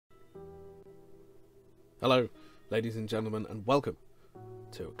Hello, ladies and gentlemen, and welcome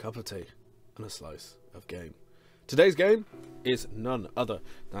to a cup of tea and a slice of game. Today's game is none other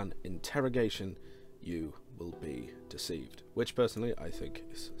than Interrogation, You Will Be Deceived, which personally I think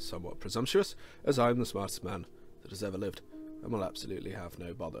is somewhat presumptuous, as I'm the smartest man that has ever lived, and will absolutely have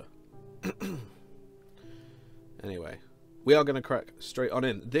no bother. Anyway, we are going to crack straight on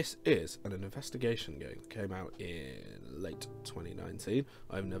in. This is an investigation game. Came out in late 2019.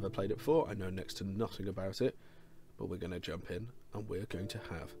 I've never played it before. I know next to nothing about it. But we're going to jump in and we're going to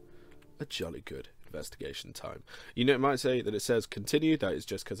have a jolly good investigation time. You know, it might say that it says continue. That is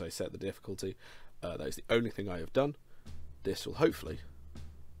just because I set the difficulty. That is the only thing I have done. This will hopefully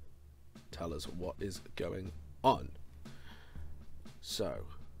tell us what is going on. So,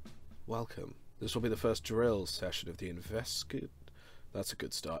 welcome. This will be the first drill session of the investigative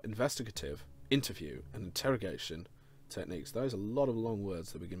interview and interrogation techniques. Those are a lot of long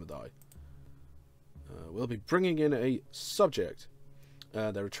words that begin with I. We'll be bringing in a subject.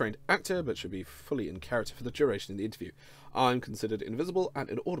 They're a trained actor, but should be fully in character for the duration of the interview. I'm considered invisible and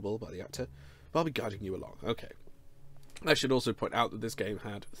inaudible by the actor, but I'll be guiding you along. Okay. I should also point out that this game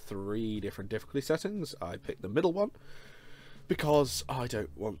had 3 different difficulty settings. I picked the middle one, because I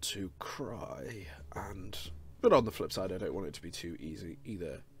don't want to cry, but on the flip side I don't want it to be too easy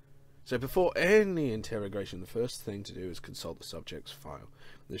either. So before any interrogation, the first thing to do is consult the subject's file.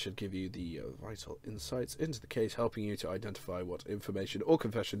 This should give you the vital insights into the case, helping you to identify what information or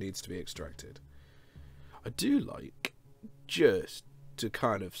confession needs to be extracted. I do like, just to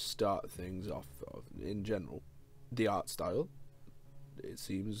kind of start things off in general, the art style. It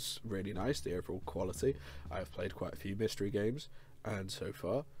seems really nice, the overall quality. I've played quite a few mystery games, and so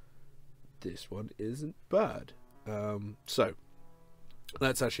far, this one isn't bad. So,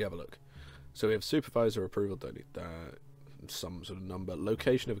 let's actually have a look. So we have supervisor approval, don't need that. Some sort of number.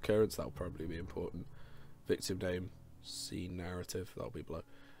 Location of occurrence, that'll probably be important. Victim name, scene narrative, that'll be below.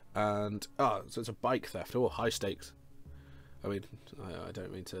 And, so it's a bike theft. Oh, high stakes. I mean, I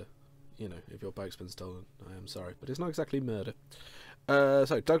don't mean to, you know, if your bike's been stolen, I am sorry, but it's not exactly murder.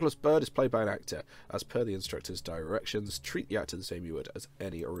 So Douglas Bird is played by an actor. As per the instructor's directions, treat the actor the same you would as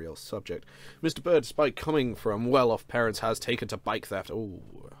any real subject. Mr. Bird, despite coming from well-off parents, has taken to bike theft. Oh,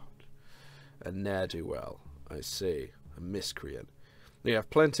 a ne'er-do-well. I see. A miscreant. We have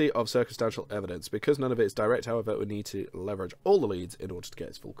plenty of circumstantial evidence. Because none of it is direct, however, we need to leverage all the leads in order to get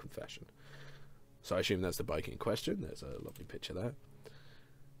his full confession. So I assume that's the bike in question. There's a lovely picture there.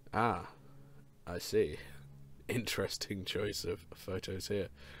 Ah, I see. Interesting choice of photos here.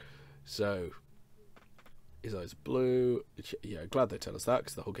 So, his eyes are blue. Yeah, glad they tell us that,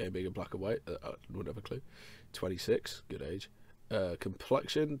 because the whole game being in black and white, I wouldn't have a clue. 26, good age.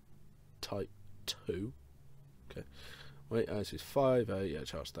 Complexion, type 2. Okay. Wait, this is 5. Yeah,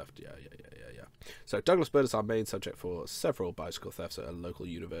 charge theft. Yeah. So, Douglas Bird is our main subject for several bicycle thefts at a local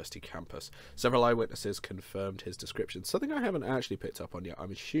university campus. Several eyewitnesses confirmed his description. Something I haven't actually picked up on yet.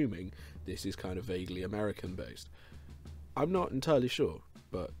 I'm assuming this is kind of vaguely American-based. I'm not entirely sure,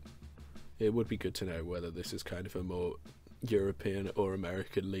 but it would be good to know whether this is kind of a more European or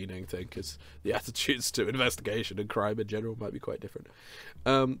American-leaning thing, because the attitudes to investigation and crime in general might be quite different.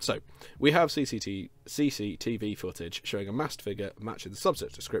 So, we have CCTV footage showing a masked figure matching the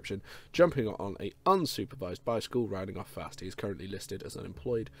subject description, jumping on an unsupervised bicycle, riding off fast. He is currently listed as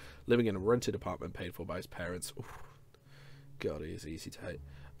unemployed, living in a rented apartment paid for by his parents. Oof. God, he is easy to hate.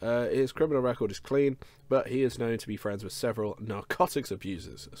 His criminal record is clean, but he is known to be friends with several narcotics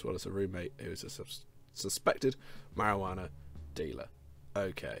abusers, as well as a roommate who is a suspected marijuana dealer.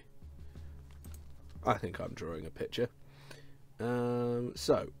 Okay. I think I'm drawing a picture.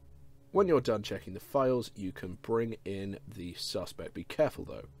 So, when you're done checking the files, you can bring in the suspect. Be careful,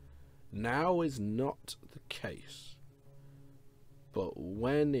 though. Now is not the case. But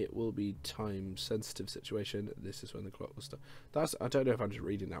when it will be time-sensitive situation, this is when the clock will start. I don't know if I'm just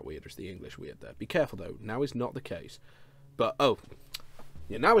reading that weird or is the English weird there. Be careful, though. Now is not the case. But,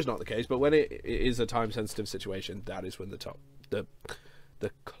 yeah, now is not the case, but when it is a time-sensitive situation, that is when the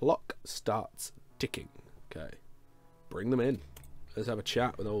clock starts ticking. Okay. Bring them in. Let's have a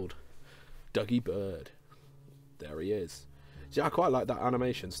chat with old Dougie Bird. There he is. See, I quite like that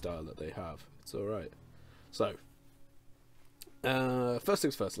animation style that they have. It's alright. So, first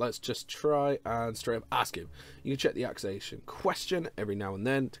things first, let's just try and straight up ask him. You can check the accusation question every now and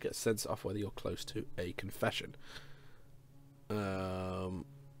then to get a sense of whether you're close to a confession.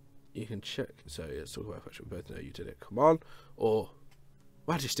 You can check. So yeah, let's talk about question. We both know you did it. Come on. Or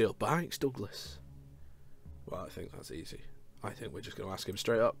why did you steal bikes, Douglas? Well, I think that's easy. I think we're just going to ask him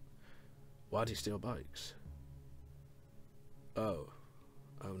straight up. Why do you steal bikes? Oh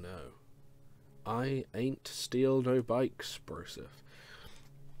no. I ain't steal no bike, explosive.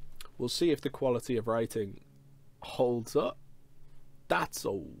 We'll see if the quality of writing holds up. That's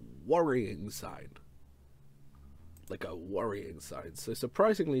a worrying sign. Like a worrying sign. So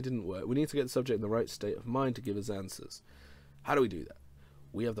surprisingly it didn't work. We need to get the subject in the right state of mind to give us answers. How do we do that?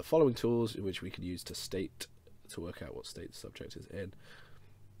 We have the following tools in which we can use to work out what state the subject is in.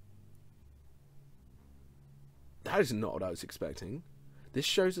 That is not what I was expecting. This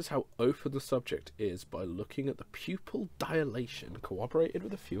shows us how open the subject is by looking at the pupil dilation cooperated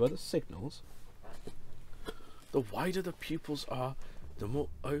with a few other signals. The wider the pupils are, the more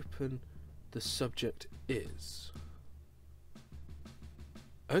open the subject is.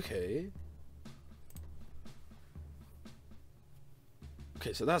 Okay.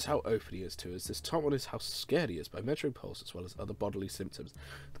 Okay, so that's how open he is to us. This top one is how scared he is by measuring pulse as well as other bodily symptoms.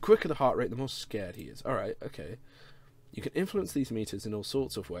 The quicker the heart rate, the more scared he is. Alright, okay. You can influence these meters in all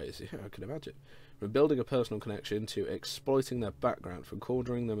sorts of ways. Yeah, I can imagine. From building a personal connection to exploiting their background, from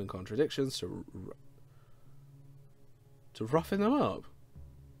cornering them in contradictions to roughing them up.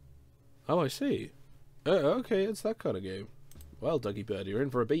 Oh, I see. Okay, it's that kind of game. Well, Dougie Bird, you're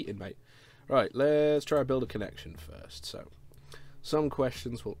in for a beating, mate. Right, let's try and build a connection first. So, some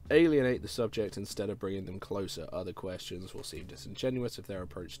questions will alienate the subject instead of bringing them closer. Other questions will seem disingenuous if they're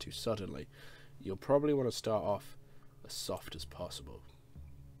approached too suddenly. You'll probably want to start off as soft as possible.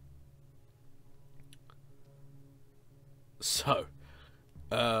 So,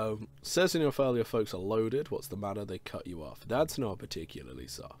 says in your file your folks are loaded. What's the matter? They cut you off. That's not particularly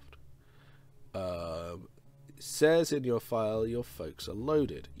soft. Says in your file your folks are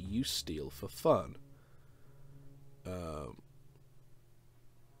loaded. You steal for fun.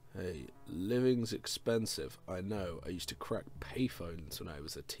 Hey, living's expensive. I know. I used to crack payphones when I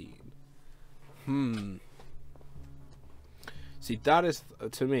was a teen. See, that is,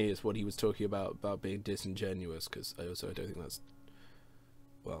 to me, is what he was talking about being disingenuous, because I don't think that's...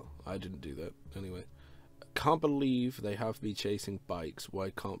 Well, I didn't do that. Anyway. Can't believe they have me chasing bikes. Why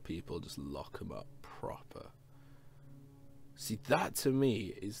can't people just lock them up proper? See, that to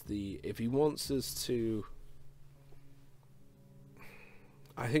me is the... If he wants us to...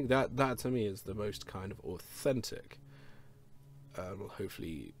 I think that to me is the most kind of authentic. And we'll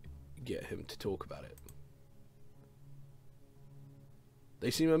hopefully get him to talk about it. They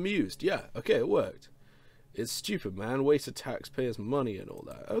seem amused. Yeah, okay, it worked. It's stupid, man. Wasted taxpayers' money and all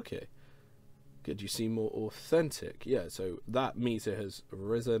that. Okay. Good, you seem more authentic. Yeah, so that meter has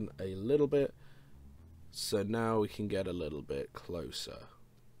risen a little bit. So now we can get a little bit closer.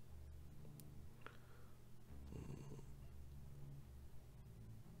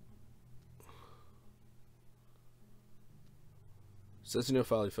 Says in your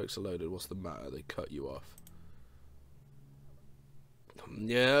file your folks are loaded. What's the matter? They cut you off.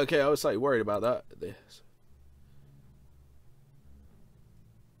 Yeah, okay, I was slightly worried about that. This.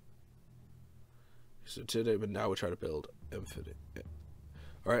 So today, but now we're trying to build infinite. Yeah.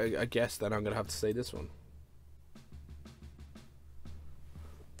 Alright, I guess then I'm going to have to say this one.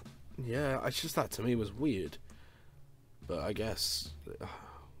 Yeah, it's just that to me was weird. But I guess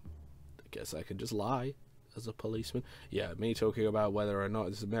I can just lie as a policeman. Yeah, me talking about whether or not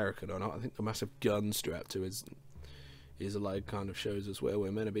it's American or not. I think the massive gun strapped to his leg kind of shows us where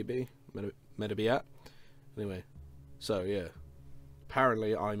we're meant to be at. Anyway, so yeah.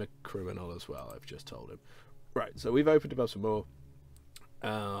 Apparently I'm a criminal as well, I've just told him. Right, so we've opened up some more.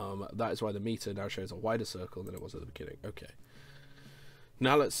 That is why the meter now shows a wider circle than it was at the beginning. Okay.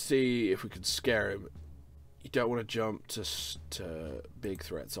 Now let's see if we can scare him. You don't want to jump to big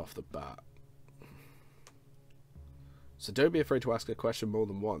threats off the bat. So don't be afraid to ask a question more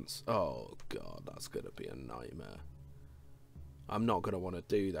than once. Oh god, that's going to be a nightmare. I'm not going to want to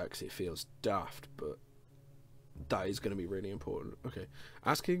do that because it feels daft, but that is going to be really important. Okay.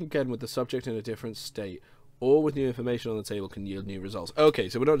 Asking again with the subject in a different state or with new information on the table can yield new results. Okay,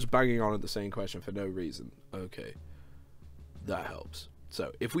 so we're not just banging on at the same question for no reason. Okay. That helps.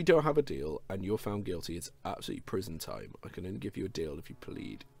 So, if we don't have a deal and you're found guilty, it's absolutely prison time. I can only give you a deal if you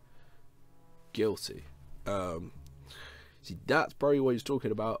plead guilty. See, that's probably what he's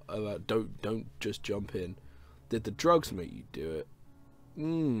talking about don't just jump in. Did the drugs make you do it?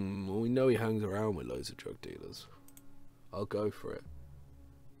 Well, we know he hangs around with loads of drug dealers. I'll go for it.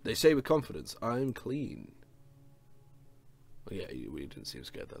 They say with confidence, I'm clean. Well, yeah, we didn't seem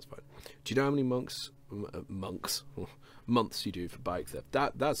scared, that's fine. Do you know how many months you do for bike theft?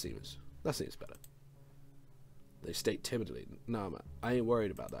 That seems better. They state timidly, nah man, I ain't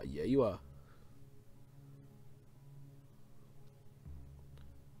worried about that. Yeah, you are.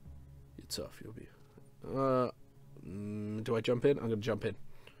 You're tough, you'll be. Do I jump in? I'm gonna jump in.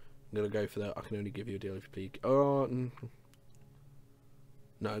 I'm going to go for that. I can only give you a deal if you peek. Oh,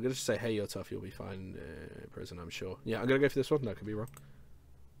 no, I'm going to just say, hey, you're tough, you'll be fine in prison, I'm sure. Yeah, I'm going to go for this one. That could be wrong.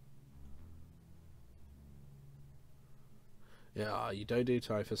 Yeah, you don't do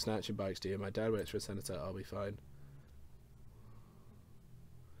time for snatching bikes, do you? My dad works for a senator, I'll be fine.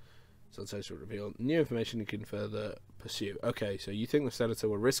 So social reveal. New information you can further pursue. Okay, so you think the senator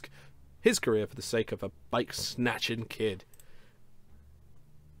will risk his career for the sake of a bike-snatching kid?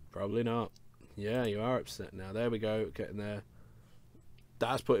 Probably not. Yeah, you are upset now. There we go, getting there.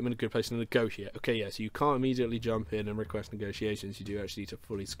 That's put him in a good place to negotiate. Okay, yeah, so you can't immediately jump in and request negotiations. You do actually need to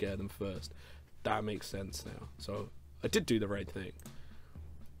fully scare them first. That makes sense now. So I did do the right thing.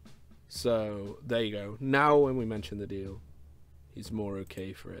 So there you go. Now when we mention the deal, he's more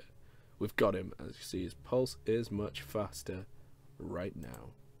okay for it. We've got him. As you see, his pulse is much faster right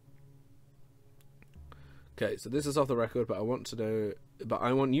now. Okay, so this is off the record, but I want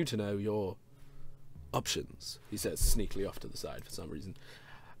you to know your options. He says sneakily off to the side for some reason.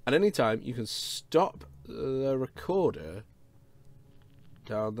 At any time, you can stop the recorder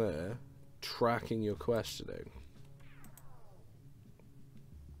down there tracking your questioning.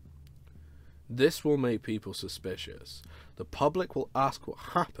 This will make people suspicious. The public will ask what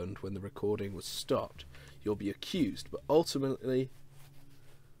happened when the recording was stopped. You'll be accused, but ultimately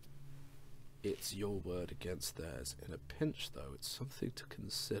it's your word against theirs. In a pinch, though, it's something to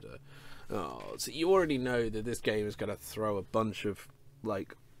consider. Oh, so you already know that this game is going to throw a bunch of,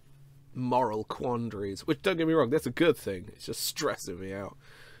 like, moral quandaries, which, don't get me wrong, that's a good thing. It's just stressing me out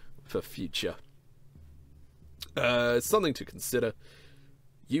for future. Something to consider.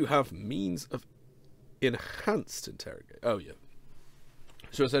 You have means of enhanced interrogation. Oh, yeah.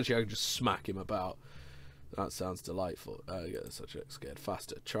 So essentially I can just smack him about. That sounds delightful. Yeah, subject scared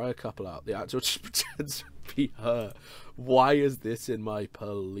faster. Try a couple out. The actor just pretends to be her. Why is this in my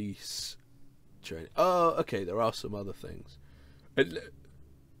police training? Oh, okay, there are some other things.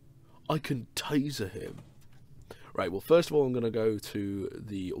 I can taser him. Right, well, first of all, I'm going to go to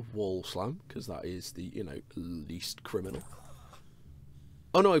the wall slam, because that is the, you know, least criminal.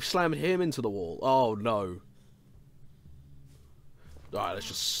 Oh, no, I've slammed him into the wall. Oh, no. Alright, let's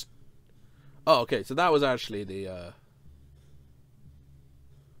just... Oh, okay, so that was actually the,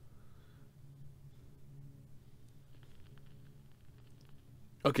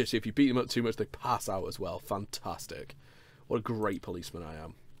 Okay, so if you beat them up too much, they pass out as well. Fantastic. What a great policeman I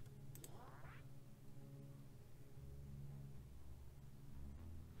am.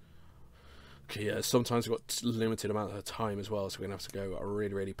 Okay, yeah, sometimes we've got limited amount of time as well, so we're going to have to go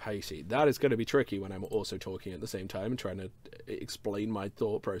really, really pacey. That is going to be tricky when I'm also talking at the same time and trying to explain my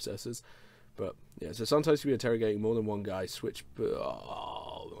thought processes. But, yeah, so sometimes you're interrogating more than one guy, switch...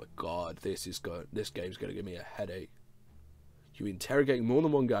 Oh, my God, this game's going to give me a headache. You're interrogating more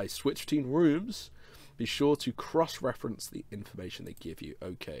than one guy, switch between rooms. Be sure to cross-reference the information they give you.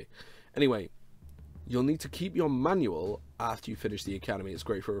 Okay. Anyway, you'll need to keep your manual after you finish the academy. It's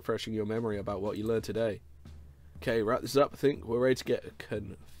great for refreshing your memory about what you learned today. Okay, wrap this up. I think we're ready to get a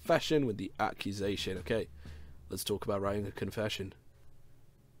confession with the accusation. Okay, let's talk about writing a confession.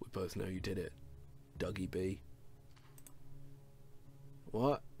 We both know you did it, Dougie B.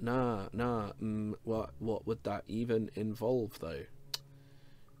 What? Nah. What would that even involve, though?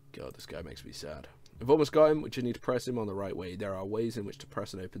 God, this guy makes me sad. We've almost got him. We just need to press him on the right way. There are ways in which to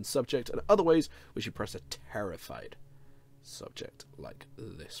press an open subject, and other ways which you press a terrified subject, like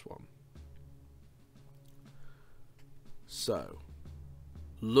this one. So,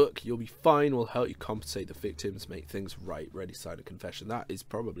 look, you'll be fine. We'll help you compensate the victims, make things right. Ready to sign a confession. That is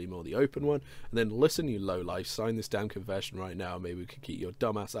probably more the open one. And then listen, you lowlife, sign this damn confession right now. Maybe we can keep your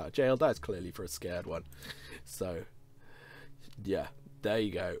dumbass out of jail. That's clearly for a scared one. So, yeah, there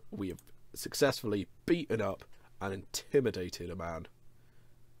you go. We have successfully beaten up and intimidated a man.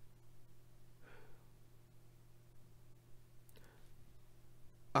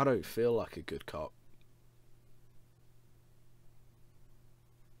 I don't feel like a good cop.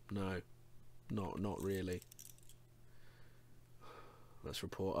 No, not really. Let's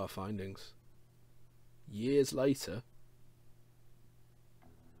report our findings. Years later.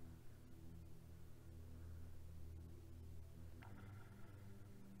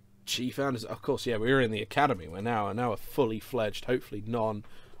 Chief Anderson, of course, yeah, we were in the academy. We're now a fully fledged, hopefully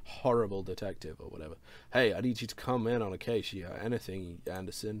non-horrible detective or whatever. Hey, I need you to come in on a case. You got anything,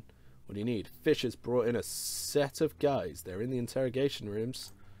 Anderson? What do you need? Fisher's brought in a set of guys. They're in the interrogation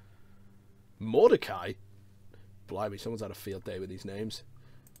rooms. Mordecai? Blimey, someone's had a field day with these names.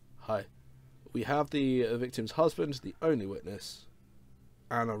 Hi. We have the victim's husband, the only witness,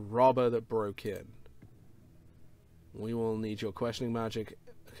 and a robber that broke in. We will need your questioning magic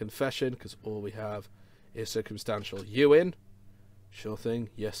a confession, because all we have is circumstantial. You in? Sure thing.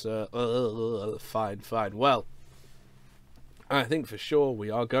 Yes, sir. Fine, fine. Well, I think for sure we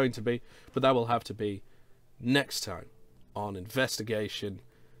are going to be, but that will have to be next time on Investigation.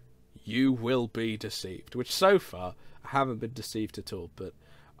 You will be deceived, which so far I haven't been deceived at all, but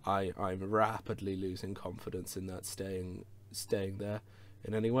I'm rapidly losing confidence in that staying there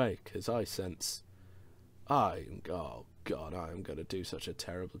in any way, because I sense oh god, I am going to do such a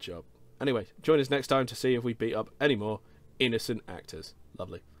terrible job. Anyway, join us next time to see if we beat up any more innocent actors.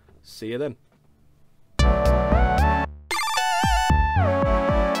 Lovely. See you then.